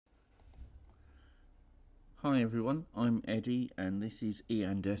Hi everyone, I'm Eddie and this is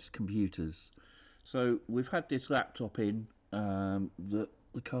Desk Computers. So we've had this laptop in that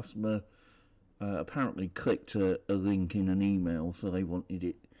the customer apparently clicked a link in an email, so they wanted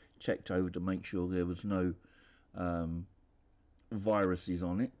it checked over to make sure there was no viruses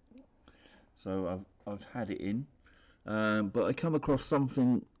on it. So I've had it in, but I come across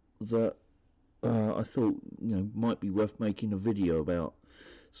something that I thought might be worth making a video about.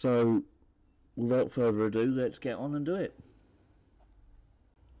 So without further ado, let's get on and do it.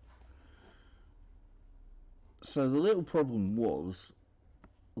 So the little problem was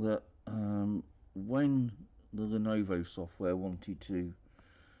that when the Lenovo software wanted to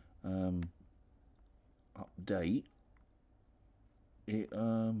update, it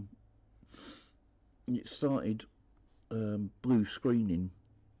started blue screening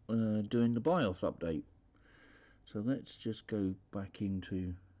doing the BIOS update. So let's just go back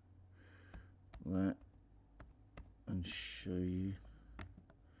into that and show you.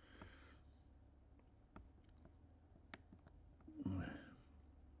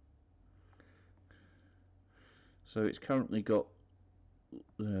 So it's currently got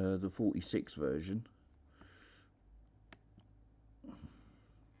the 46 version.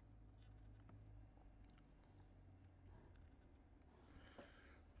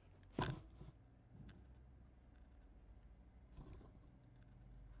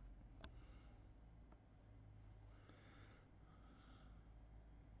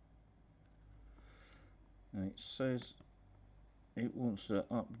 And it says it wants to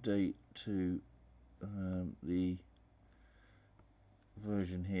update to the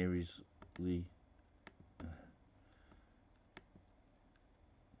version here is the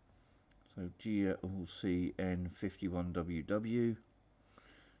so GLC N51WW.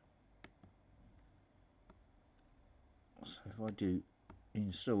 So if I do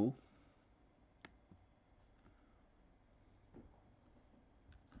install,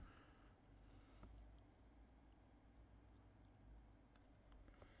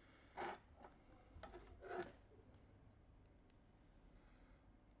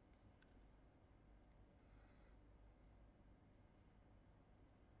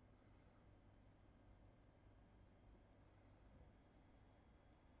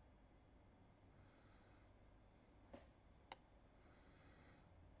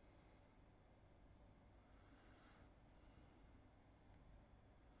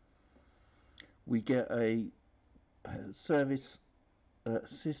 we get a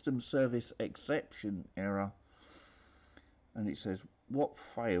system service exception error, and it says what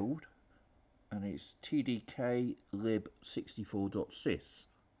failed, and it's TdkLib64.sys.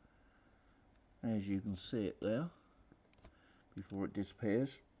 As you can see it there before it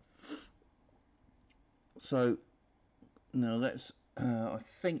disappears. So now let's I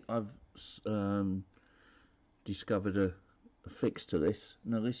think I've discovered a fix to this.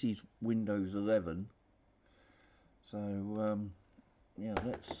 Now this is Windows 11, so yeah,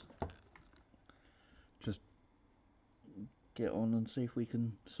 let's just get on and see if we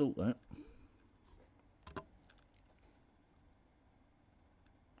can sort that.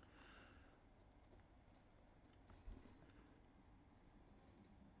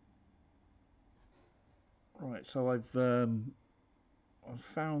 Right, so I've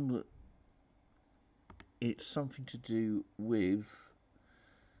found that it's something to do with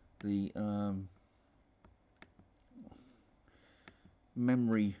the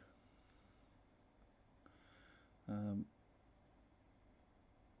memory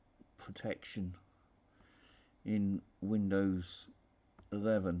protection in Windows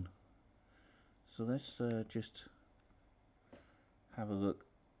 11. So let's just have a look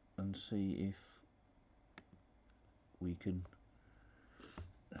and see if we can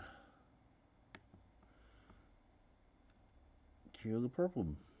cure the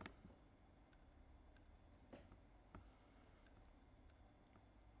problem.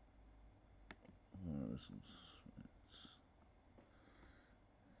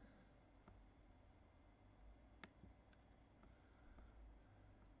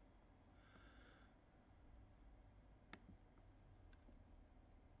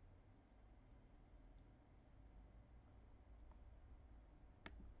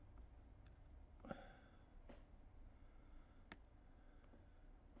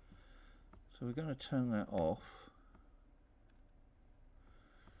 So we're going to turn that off,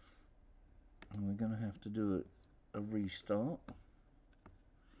 and we're going to have to do a restart.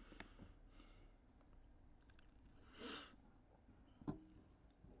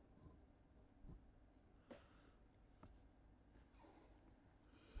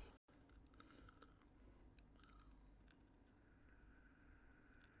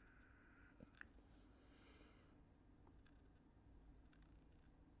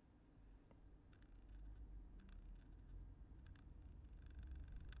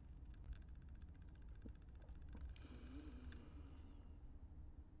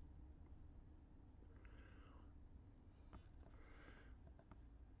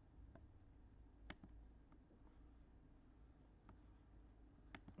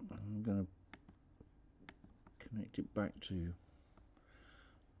 connect it back to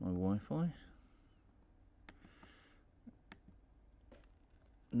my Wi-Fi.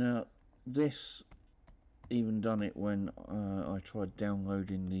 Now this even done it when I tried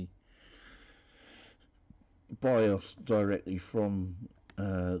downloading the BIOS directly from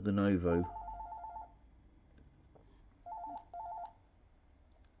Lenovo.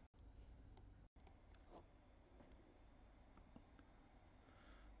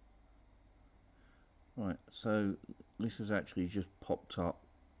 Right, so this has actually just popped up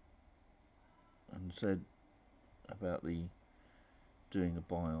and said about the doing a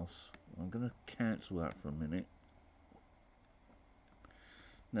BIOS. I'm going to cancel that for a minute.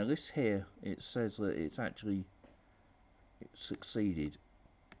 Now this here, it says that it's actually succeeded,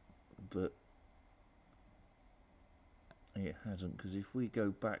 but it hasn't, because if we go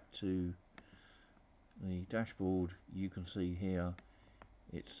back to the dashboard, you can see here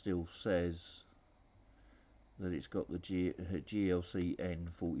it still says that it's got the GLC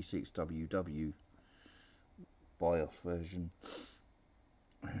N46WW BIOS version.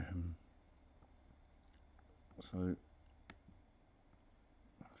 So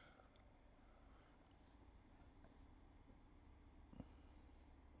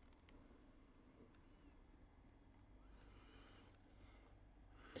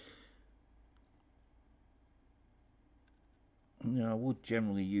I would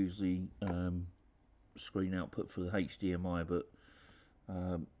generally use the screen output for the HDMI, but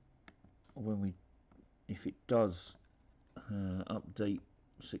if it does update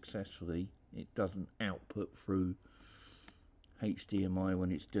successfully, it doesn't output through HDMI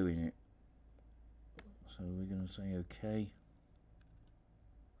when it's doing it. So we're going to say OK.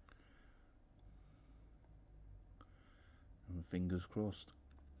 And fingers crossed.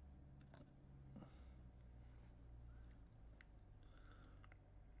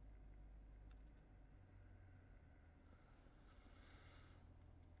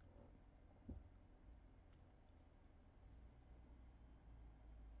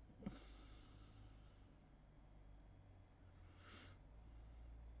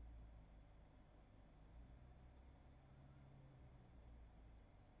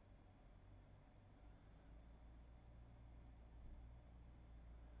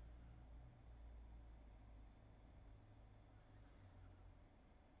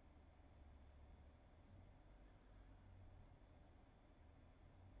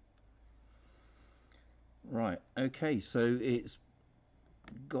 Right, okay, so it's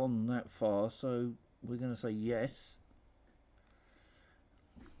gone that far, so we're going to say yes.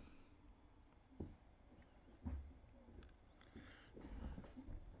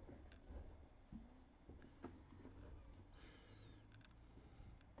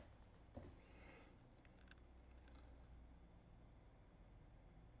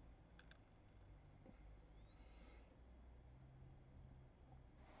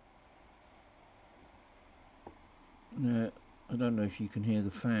 Now, I don't know if you can hear the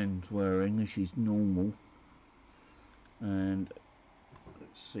fans whirring. This is normal, and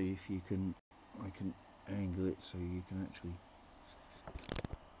let's see if you can. I can angle it so you can actually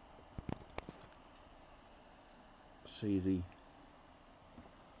see the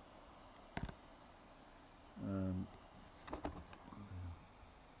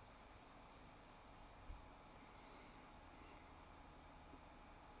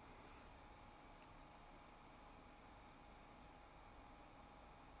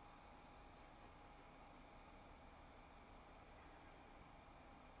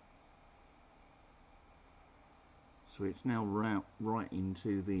so it's now right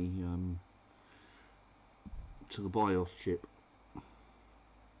into the to the BIOS chip.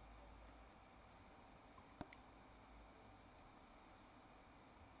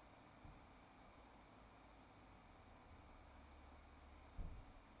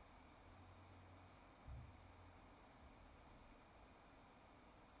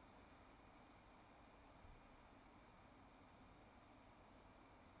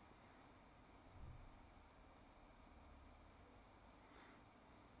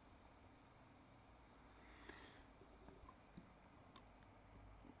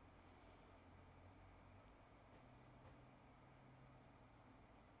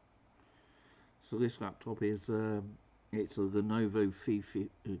 So this laptop is it's a Lenovo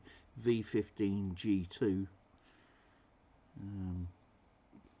V15 G2.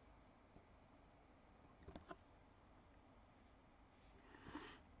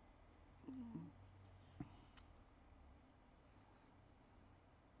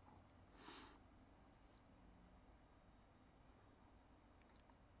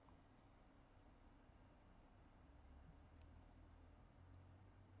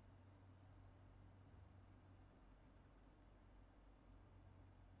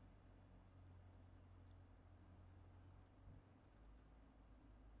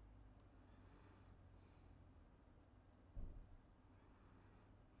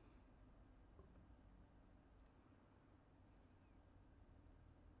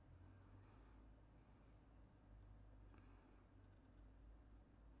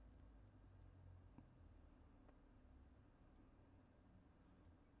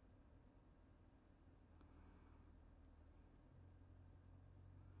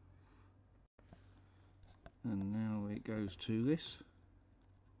 And now it goes to this.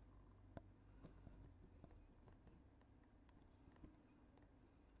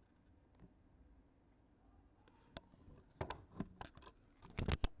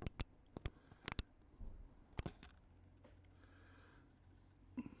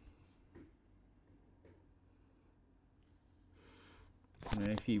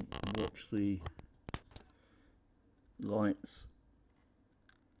 Now if you watch the lights,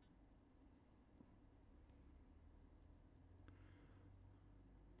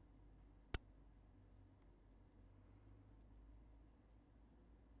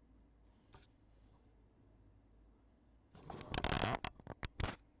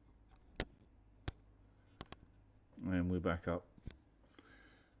 and we're back up.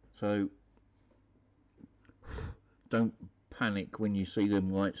 So don't panic when you see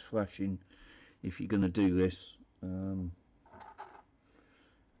them lights flashing if you're going to do this.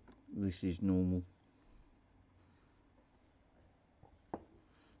 This is normal.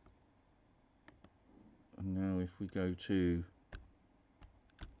 And now if we go to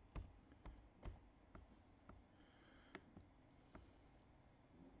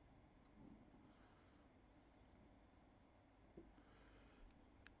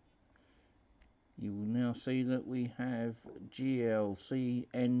you will now see that we have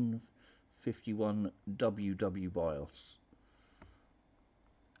GLCN51WW BIOS.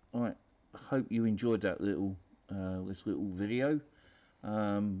 Alright, hope you enjoyed that little this little video.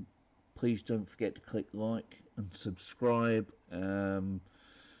 Please don't forget to click like and subscribe, and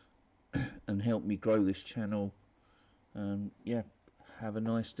help me grow this channel. Yeah, have a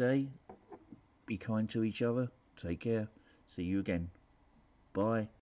nice day, be kind to each other, take care, see you again, bye.